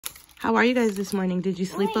How are you guys this morning? Did you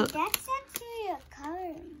sleep? Wait, that's actually a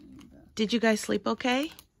coloring book. Did you guys sleep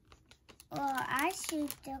okay? Well, I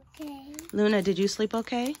slept okay. Luna, did you sleep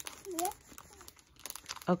okay? Yep.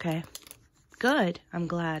 Okay. Good. I'm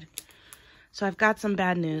glad. So I've got some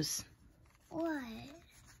bad news. What?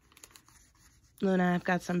 Luna, I've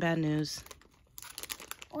got some bad news.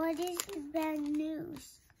 What is the bad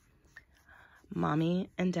news? Mommy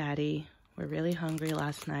and Daddy were really hungry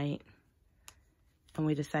last night, and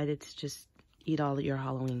we decided to just eat all of your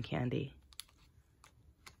Halloween candy.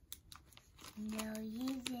 No,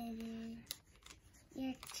 you didn't.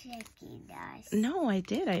 You're tricking us. No, I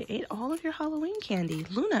did. I ate all of your Halloween candy.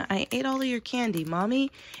 Luna, I ate all of your candy. Mommy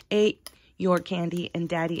ate your candy, and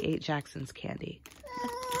Daddy ate Jackson's candy.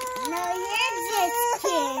 No, you're just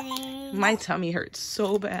kidding. My tummy hurts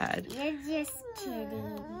so bad. You're just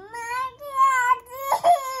kidding.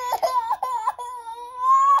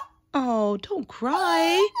 Oh, don't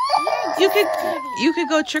cry. You could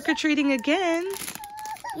go trick-or-treating again.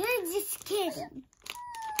 You're just kidding.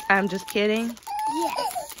 I'm just kidding.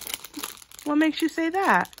 Yes. What makes you say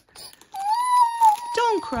that?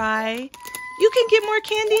 Don't cry. You can get more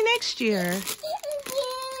candy next year.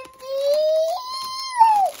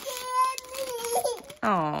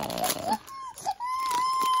 Oh.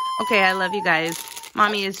 Okay, I love you guys.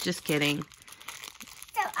 Mommy is just kidding.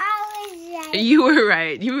 So I was right. You were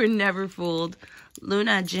right. You were never fooled.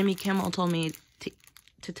 Luna, Jimmy Kimmel told me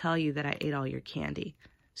to tell you that I ate all your candy.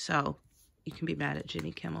 So you can be mad at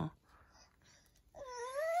Jimmy Kimmel.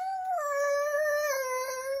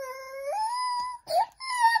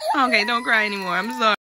 Okay, don't cry anymore. I'm sorry.